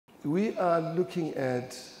We are looking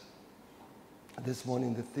at this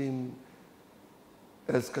morning the theme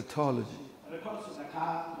eschatology.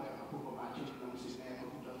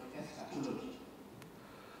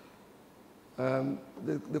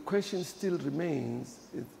 The question still remains,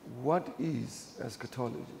 what is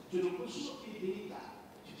eschatology?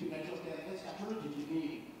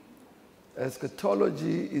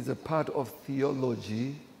 Eschatology is a part of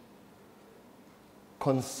theology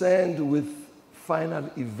concerned with final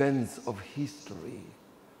events of history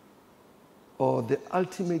or the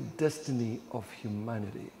ultimate destiny of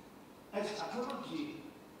humanity.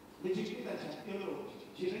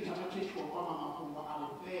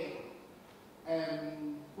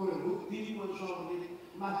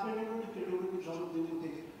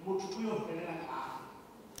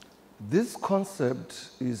 This concept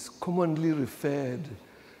is commonly referred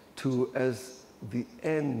to as the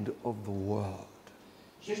end of the world.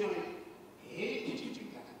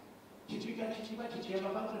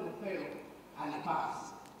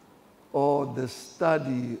 Or the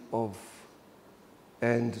study of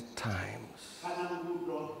end times.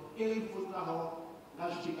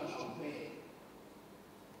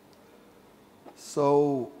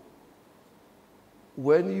 So,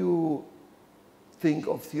 when you think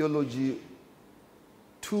of theology,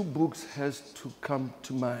 two books has to come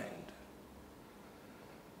to mind.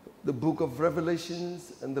 The book of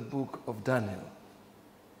Revelations and the book of Daniel.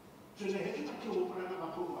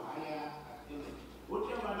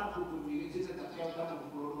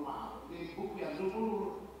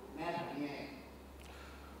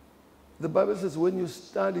 The Bible says when you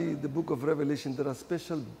study the book of Revelation, there are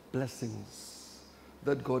special blessings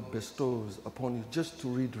that God bestows upon you just to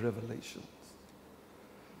read Revelations.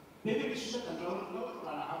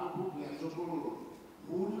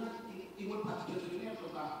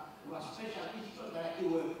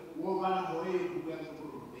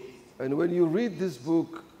 And when you read this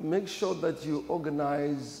book, make sure that you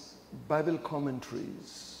organize Bible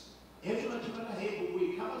commentaries.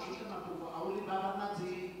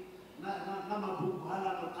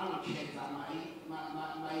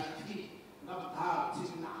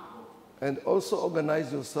 And also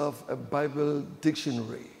organize yourself a Bible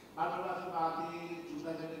dictionary.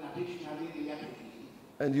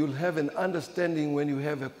 And you'll have an understanding when you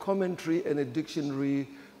have a commentary and a dictionary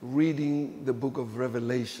reading the book of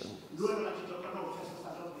Revelation.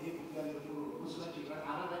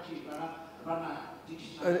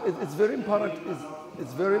 And it's very important.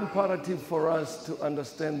 It's very imperative for us to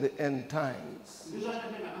understand the end times,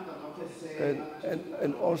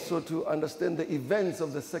 and also to understand the events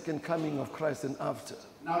of the second coming of Christ and after.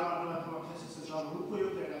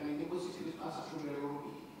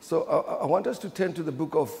 So I want us to turn to the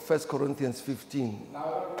book of 1 Corinthians 15.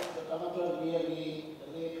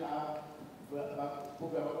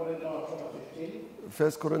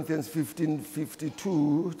 1 Corinthians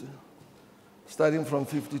 15:52, starting from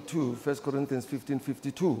 52. 1 Corinthians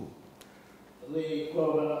 15:52.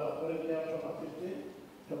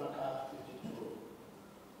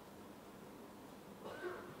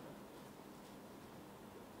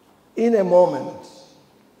 In a moment,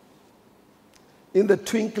 in the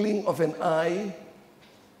twinkling of an eye,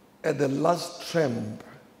 at the last trump,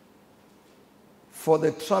 for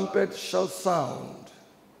the trumpet shall sound,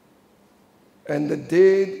 and the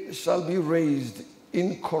dead shall be raised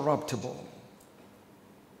incorruptible,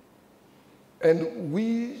 and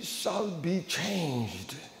we shall be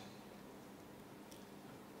changed.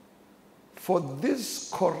 For this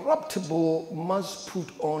corruptible must put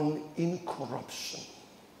on incorruption,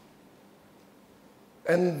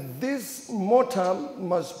 and this mortal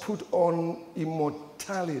must put on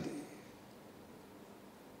immortality.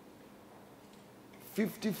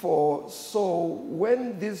 54, so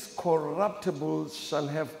when this corruptible shall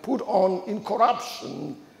have put on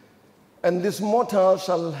incorruption, and this mortal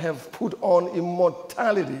shall have put on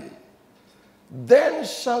immortality, then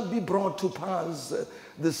shall be brought to pass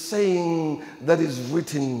the saying that is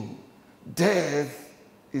written, death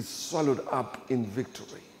is swallowed up in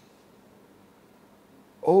victory.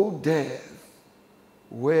 O death,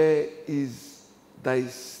 where is thy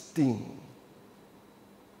sting?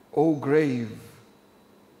 O grave,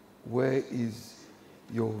 where is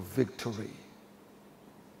your victory?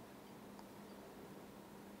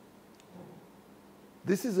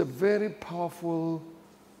 This is a very powerful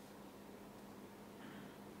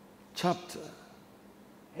chapter.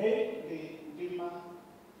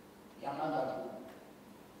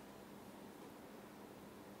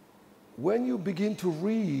 When you begin to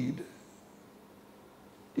read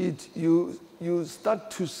it, you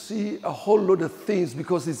start to see a whole lot of things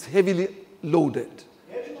because it's heavily loaded.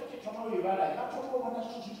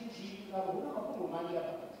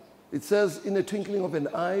 It says, in a twinkling of an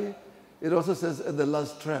eye. It also says, at the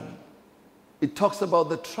last trump. It talks about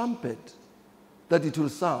the trumpet that it will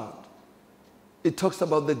sound. It talks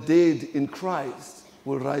about the dead in Christ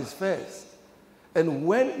will rise first. And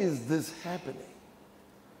when is this happening?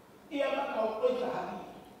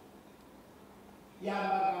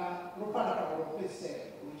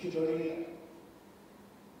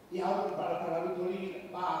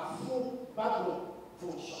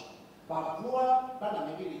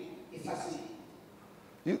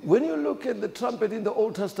 When you look at the trumpet in the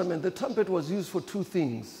Old Testament, the trumpet was used for two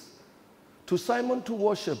things: to Simon to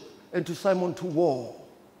worship and to Simon to war.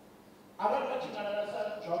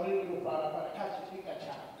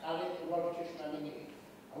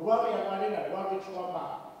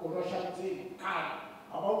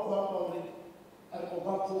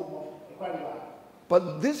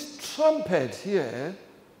 But this trumpet here,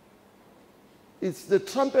 it's the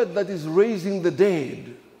trumpet that is raising the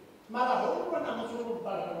dead.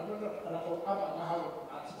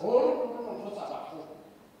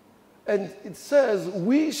 And it says,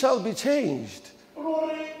 we shall be changed.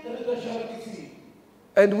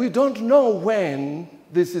 And we don't know when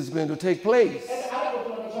this is going to take place.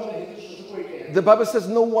 The Bible says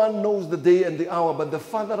no one knows the day and the hour, but the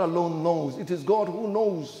Father alone knows. It is God who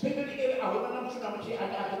knows.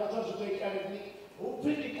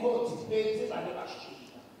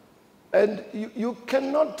 And you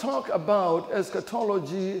cannot talk about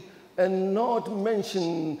eschatology and not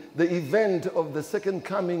mention the event of the second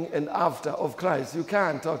coming and after of Christ. You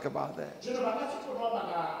can't talk about that.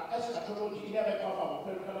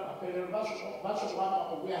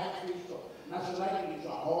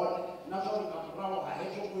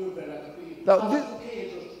 Now,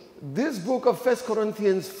 this book of 1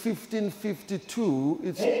 Corinthians 15:52,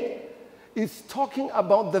 it's talking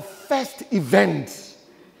about the first event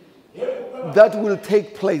that will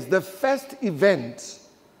take place. The first event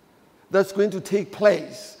that's going to take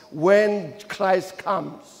place when Christ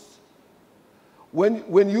comes.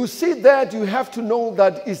 When you see that, you have to know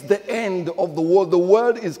that it's the end of the world. The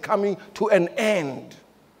world is coming to an end.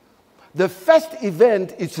 The first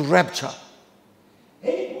event is rapture.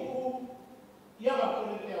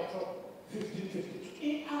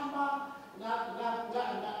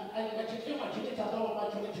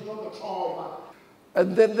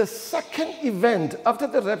 And then the second event, after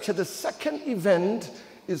the rapture, the second event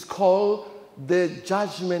is called the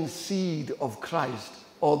judgment seed of Christ,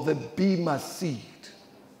 or the Bema seed.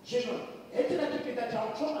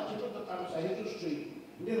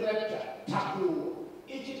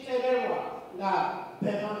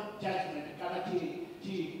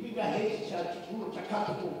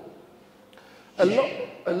 A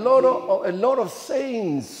lot of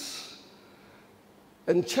saints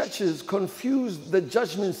and churches confuse the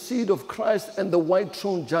judgment seat of Christ and the white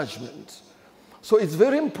throne judgment. So it's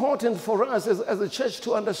very important for us as a church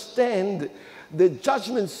to understand the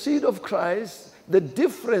judgment seat of Christ, the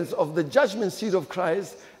difference of the judgment seat of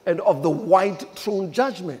Christ and of the white throne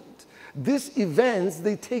judgment. These events,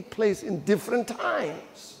 they take place in different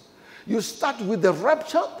times. You start with the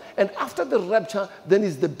rapture, and after the rapture, then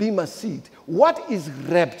is the Bema seat. What is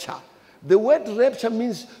rapture? The word rapture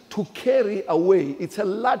means to carry away. It's a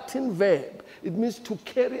Latin verb. It means to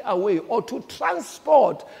carry away or to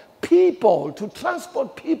transport people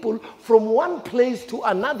from one place to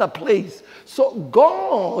another place. So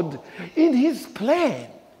God, in his plan,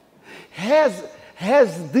 has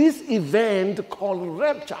this event called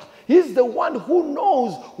rapture. He's the one who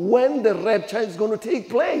knows when the rapture is going to take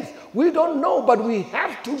place. We don't know, but we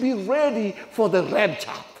have to be ready for the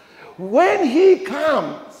rapture. When he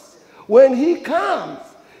comes,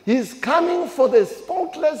 he's coming for the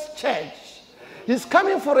spotless church. He's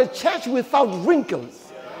coming for a church without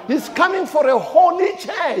wrinkles. He's coming for a holy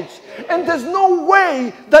church. And there's no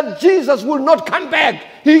way that Jesus will not come back.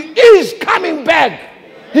 He is coming back.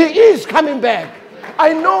 He is coming back.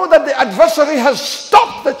 I know that the adversary has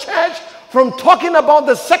stopped the church from talking about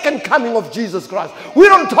the second coming of Jesus Christ. We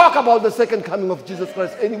don't talk about the second coming of Jesus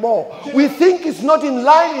Christ anymore. We think it's not in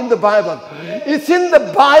line in the Bible. It's in the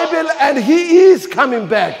Bible, and he is coming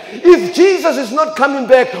back. If Jesus is not coming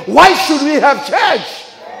back, why should we have church?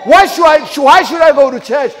 Why should I go to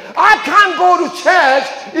church? I can't go to church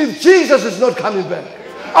if Jesus is not coming back.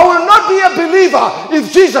 I will not be a believer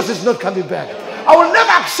if Jesus is not coming back. I will never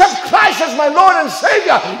accept Christ as my Lord and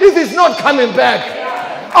Savior if he's not coming back.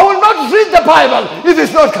 I will not read the Bible if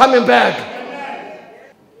he's not coming back.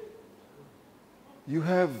 You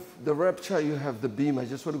have the rapture, you have the Bema. I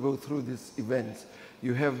just want to go through these events.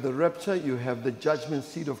 You have the rapture, you have the judgment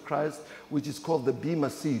seat of Christ, which is called the Bema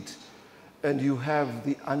seat. and you have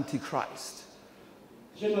the Antichrist.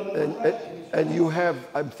 And you have,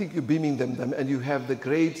 I think you're beaming them, and you have the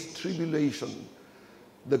Great Tribulation.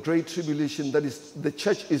 The Great Tribulation, that is, the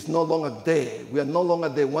church is no longer there. We are no longer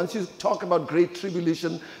there. Once you talk about Great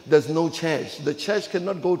Tribulation, there's no church. The church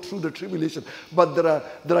cannot go through the tribulation. But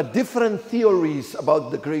there are different theories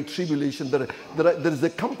about the Great Tribulation. There's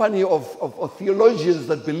a company of theologians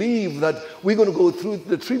that believe that we're going to go through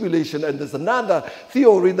the tribulation. And there's another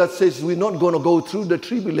theory that says we're not going to go through the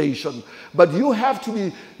tribulation. But you have to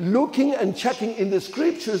be looking and checking in the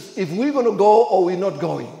scriptures if we're going to go or we're not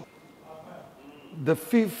going. The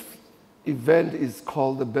fifth event is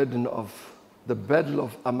called the Battle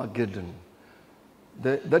of Armageddon.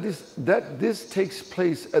 This takes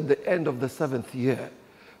place at the end of the 7th year.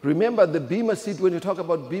 Remember the Bema seat, when you talk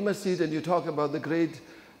about Bema seat and you talk about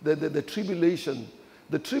the tribulation.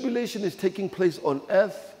 The tribulation is taking place on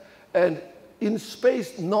earth and in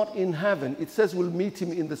space, not in heaven. It says we'll meet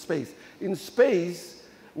him in the space. In space,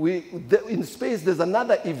 there's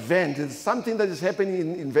another event. There's something that is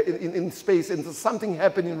happening in space, and there's something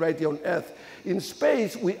happening right here on earth. In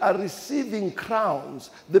space, we are receiving crowns.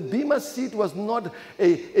 The Bema seat was not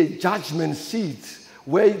a judgment seat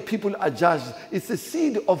where people are judged. It's a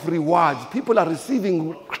seat of rewards. People are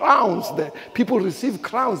receiving crowns there. People receive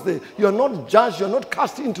crowns there. You're not judged. You're not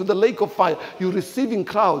cast into the lake of fire. You're receiving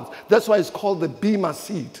crowns. That's why it's called the Bema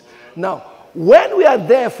seat. Now, when we are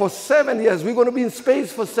there for 7 years, we're going to be in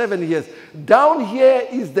space for 7 years. Down here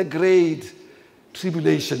is the Great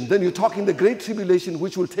Tribulation. Then you're talking the Great Tribulation,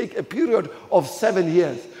 which will take a period of 7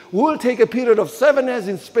 years. We'll take a period of 7 years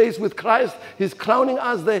in space with Christ. He's crowning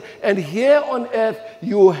us there. And here on earth,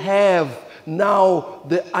 you have now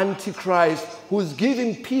the Antichrist, who's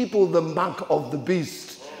giving people the mark of the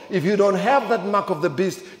beast. If you don't have that mark of the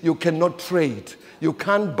beast, you cannot trade. You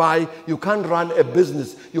can't buy, you can't run a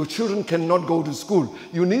business. Your children cannot go to school.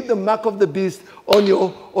 You need the mark of the beast on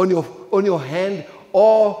your hand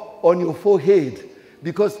or on your forehead.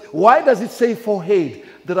 Because why does it say forehead?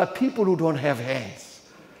 There are people who don't have hands.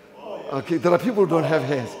 Okay, there are people who don't have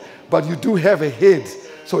hands, but you do have a head.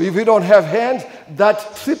 So if you don't have hands, that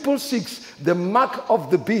 666, the mark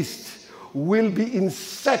of the beast, will be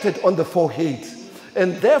inserted on the forehead.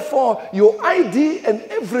 And therefore, your ID and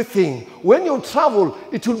everything, when you travel,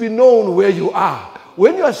 it will be known where you are.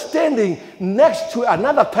 When you are standing next to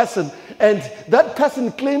another person and that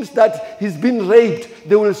person claims that he's been raped,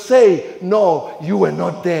 they will say, no, you were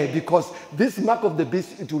not there, because this mark of the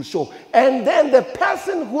beast, it will show. And then the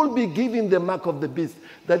person who will be giving the mark of the beast,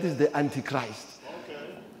 that is the Antichrist. Okay.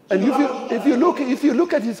 And if you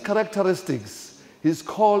look at his characteristics, he's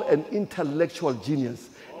called an intellectual genius,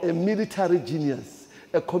 a military genius,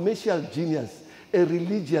 a commercial genius, a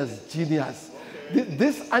religious genius. Okay.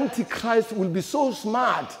 This Antichrist will be so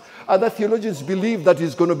smart. Other theologians believe that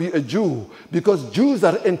he's going to be a Jew, because Jews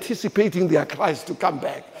are anticipating their Christ to come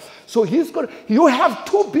back. So you have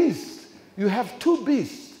two beasts. You have two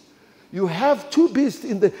beasts. You have two beasts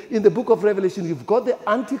in the book of Revelation. You've got the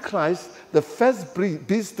Antichrist. The first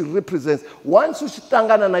beast represents, once you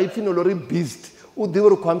stangana na ifinolori beast,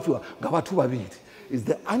 is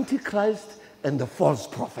the Antichrist and the false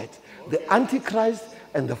prophet. The Antichrist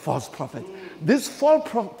and the false prophet. This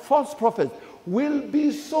false prophet will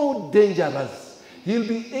be so dangerous. He'll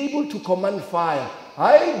be able to command fire.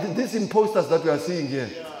 These imposters that we are seeing here,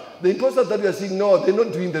 the imposters that we are seeing, no, they're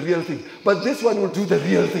not doing the real thing. But this one will do the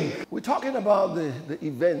real thing. We're talking about the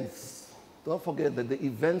events. Don't forget that the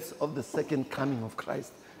events of the second coming of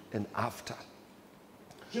Christ and after.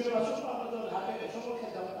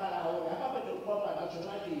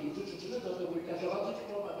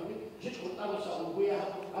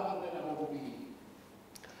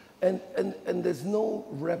 And there's no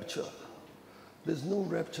rapture. There's no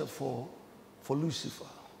rapture for Lucifer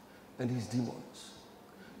and his demons.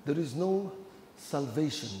 There is no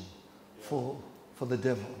salvation for the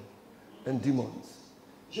devil and demons.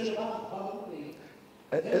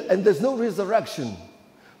 And there's no resurrection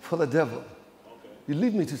for the devil. You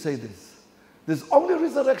leave me to say this. There's only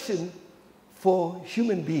resurrection for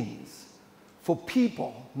human beings, for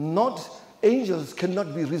people. Not angels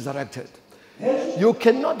cannot be resurrected. You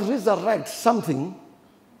cannot resurrect something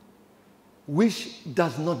which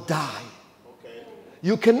does not die. Okay.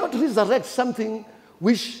 You cannot resurrect something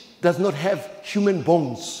which does not have human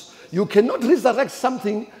bones. You cannot resurrect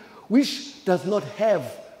something which does not have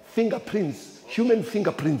fingerprints, human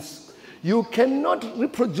fingerprints. You cannot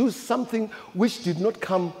reproduce something which did not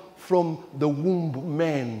come from the womb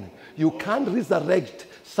man. You can't resurrect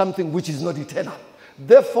something which is not eternal.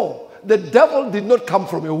 Therefore, the devil did not come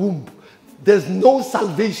from a womb. There's no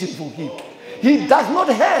salvation for him. He does not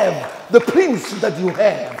have the prince that you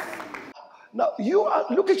have. Now,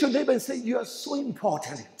 look at your neighbor and say, you are so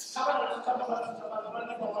important.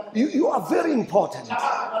 You are very important.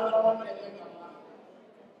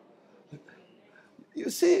 You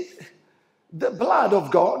see, the blood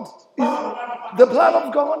of God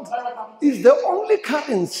is the only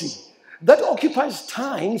currency that occupies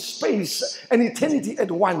time, space, and eternity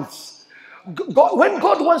at once. When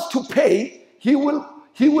God wants to pay, he will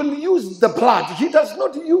use the blood. He does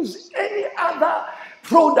not use any other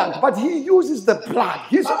product, but he uses the blood,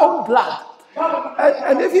 his own blood.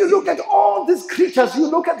 And if you look at all these creatures, you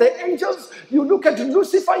look at the angels, you look at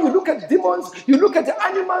Lucifer, you look at demons, you look at the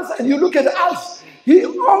animals, and you look at us. He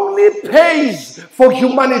only pays for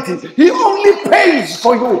humanity. He only pays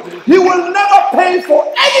for you. He will never pay for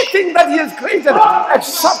anything that he has created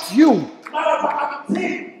except you.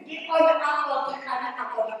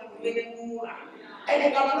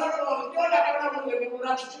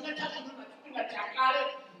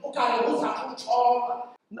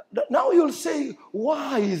 Now you'll say,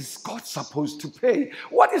 why is God supposed to pay?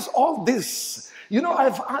 What is all this? You know,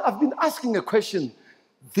 I've been asking a question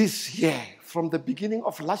this year, from the beginning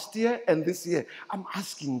of last year and this year. I'm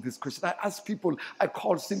asking this question. I ask people, I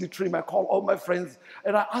call Cindy Trim, I call all my friends,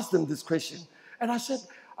 and I ask them this question. And I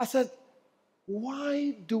said,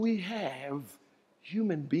 why do we have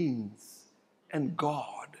human beings and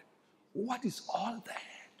God? What is all that?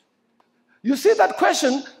 You see that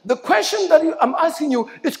question? The question that I'm asking you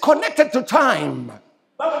is connected to time.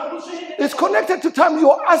 It's connected to time.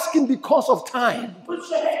 You're asking because of time.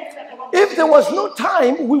 If there was no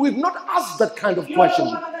time, we would not ask that kind of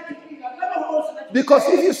question. Because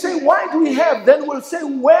if you say, why do we have, then we'll say,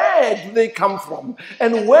 where do they come from?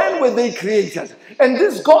 And when were they created? And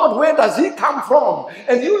this God, where does he come from?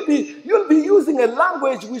 And you'll be using a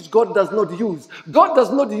language which God does not use. God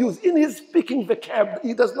does not use, in his speaking vocab,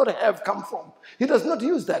 he does not have come from. He does not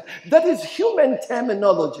use that. That is human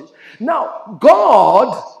terminology. Now,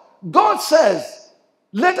 God says,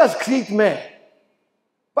 let us create man.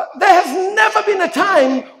 But there has never been a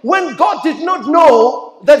time when God did not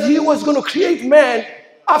know that he was going to create man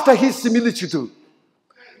after his similitude.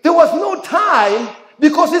 There was no time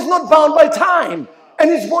because he's not bound by time. And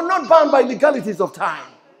he's not bound by legalities of time.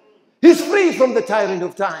 He's free from the tyrant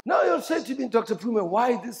of time. Now you'll say to me, Dr. Phume,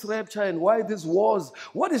 why this rapture and why these wars?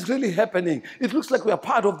 What is really happening? It looks like we are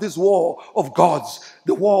part of this war of gods,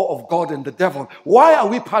 the war of God and the devil. Why are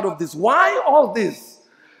we part of this? Why all this?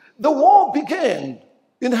 The war began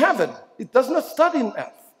in heaven. It does not start in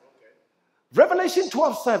earth. Revelation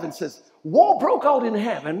 12:7 says, war broke out in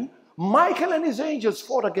heaven. Michael and his angels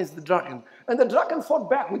fought against the dragon. And the dragon fought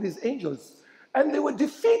back with his angels. And they were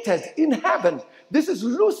defeated in heaven. This is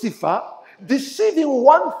Lucifer deceiving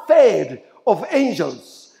 1/3 of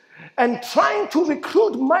angels and trying to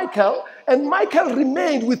recruit Michael. And Michael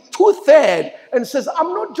remained with 2/3 and says,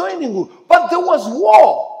 I'm not joining you. But there was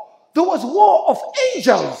war. There was war of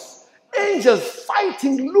angels. Angels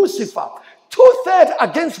fighting Lucifer. 2/3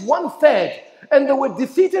 against 1/3. And they were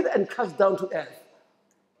defeated and cast down to earth.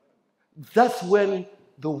 That's when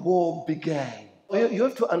the war began. You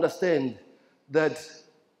have to understand that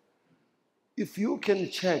if you can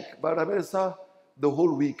check Barabesa the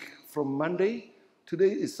whole week from Monday,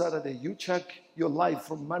 today is Saturday, you check your life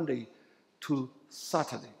from Monday to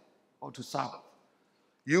Saturday or to Sabbath,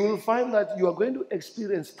 you will find that you are going to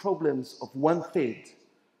experience problems of 1/3.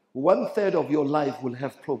 1/3 of your life will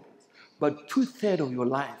have problems, but 2/3 of your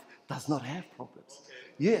life does not have problems.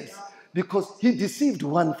 Yes, because he deceived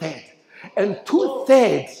 1/3, and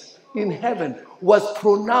 2/3 in heaven was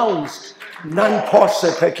pronounced non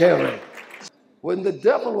posse pecere. When the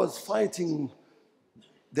devil was fighting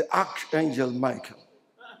the archangel Michael,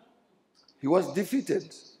 he was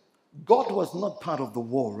defeated. God was not part of the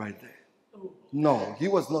war right there. No, he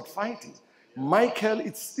was not fighting. Michael,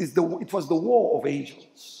 it was the war of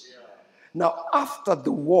angels. Now, after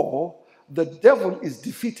the war, the devil is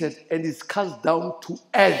defeated and is cast down to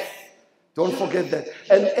earth. Don't forget that.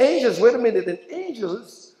 And angels, wait a minute, and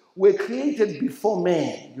angels were created before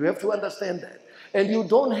man. You have to understand that. And you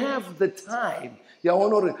don't have the time. There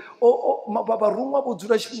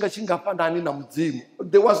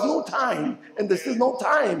was no time, and there's still no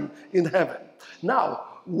time in heaven. Now,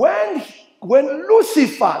 when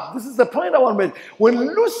Lucifer, this is the point I want to make, when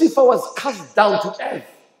Lucifer was cast down to earth,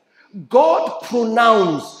 God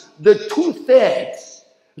pronounced the 2/3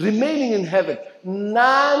 remaining in heaven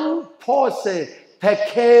non posse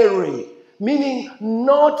pecere, meaning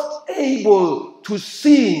not able to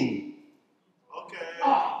sin.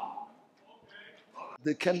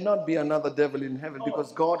 There cannot be another devil in heaven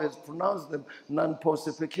because God has pronounced them non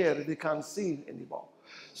posse pecare. They can't sin anymore.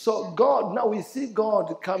 So God, now we see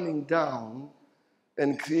God coming down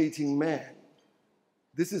and creating man.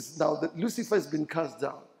 This is now that Lucifer has been cast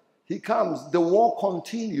down. He comes, the war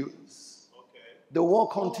continues. The war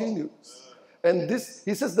continues. And this,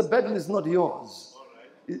 he says, the battle is not yours.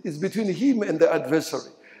 It's between him and the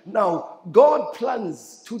adversary. Now, God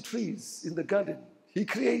plants two trees in the garden. He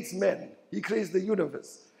creates man. He creates the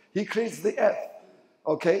universe. He creates the earth.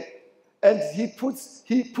 Okay? And he puts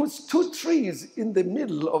two trees in the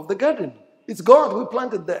middle of the garden. It's God who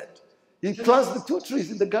planted that. He plants the two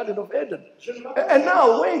trees in the Garden of Eden. And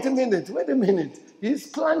now, wait a minute. He's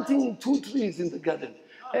planting two trees in the garden.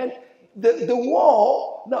 And the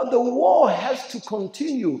war has to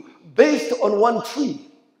continue based on one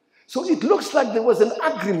tree. So it looks like there was an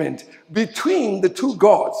agreement between the two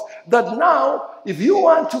gods that now, if you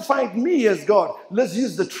want to fight me as God, let's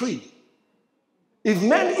use the tree. If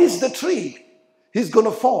man is the tree, he's going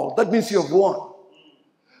to fall. That means you have won.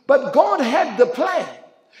 But God had the plan.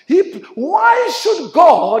 Why should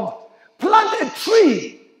God plant a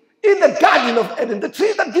tree in the Garden of Eden, the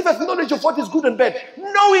tree that giveth knowledge of what is good and bad,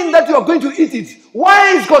 knowing that you are going to eat it?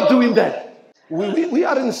 Why is God doing that? We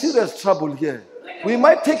are in serious trouble here. We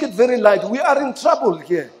might take it very light. We are in trouble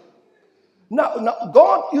here. Now,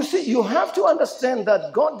 God, you see, you have to understand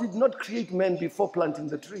that God did not create man before planting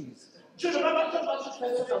the trees.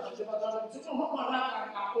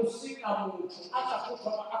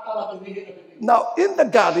 Now, in the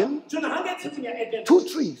garden, two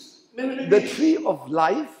trees, the tree of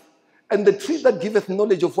life and the tree that giveth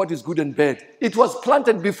knowledge of what is good and bad. It was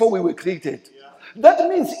planted before we were created. That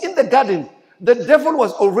means in the garden, the devil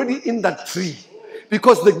was already in that tree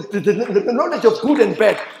because the knowledge of good and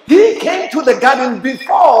bad, he came to the garden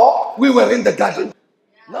before we were in the garden.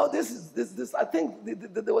 Now, this. I think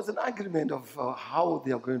there was an agreement of how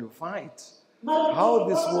they are going to fight, how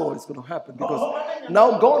this war is going to happen. Because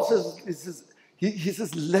now God says, He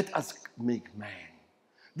says, let us make man.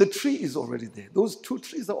 The tree is already there. Those two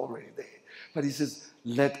trees are already there. But He says,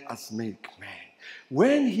 let us make man.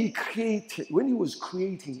 When He was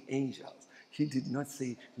creating angels, He did not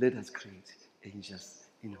say, let us create angels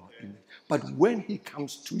in our image. But when He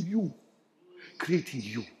comes to you, creating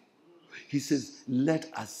you, He says, let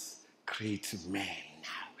us create man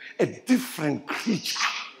now. A different creature.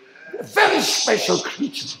 A very special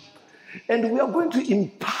creature. And we are going to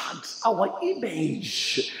impart our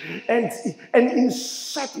image and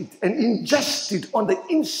insert it and ingest it on the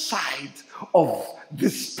inside of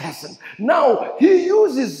this person. Now, He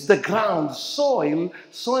uses the ground, soil.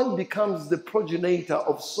 Soil becomes the progenitor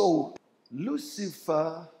of soul.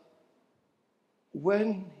 Lucifer,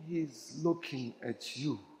 when he's looking at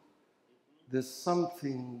you, there's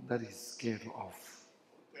something that he's scared of.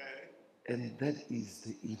 And that is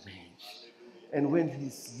the image. And when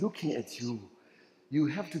he's looking at you, you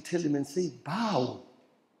have to tell him and say, bow.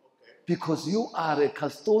 Because you are a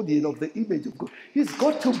custodian of the image of God. He's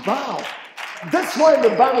got to bow. That's why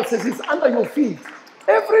the Bible says it's under your feet.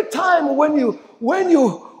 Every time when you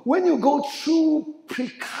go through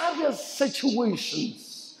precarious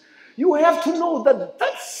situations, you have to know that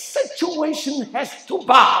that situation has to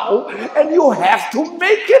bow, and you have to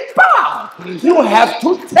make it bow. You have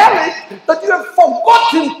to tell it that you have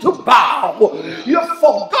forgotten to bow. You have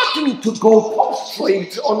forgotten to go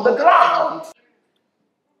prostrate on the ground.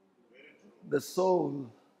 The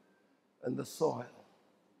soul and the soil.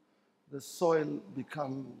 The soil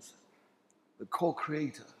becomes the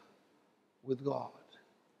co-creator with God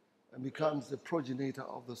and becomes the progenitor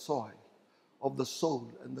of the soil, of the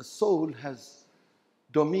soul. And the soul has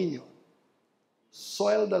dominion.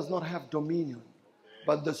 Soil does not have dominion,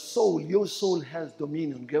 but the soul, your soul has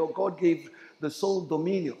dominion. God gave the soul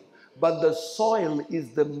dominion, but the soil is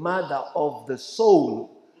the mother of the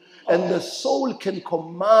soul, and the soul can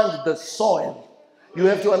command the soil. You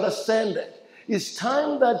have to understand that. It's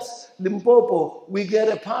time that Limpopo, we get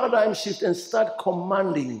a paradigm shift and start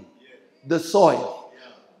commanding the soil.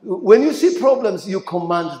 When you see problems, you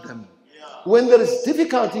command them. When there is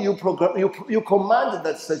difficulty, you command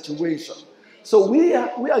that situation. So we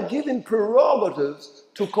are given prerogatives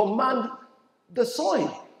to command the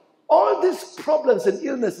soil. All these problems and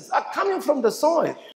illnesses are coming from the soil.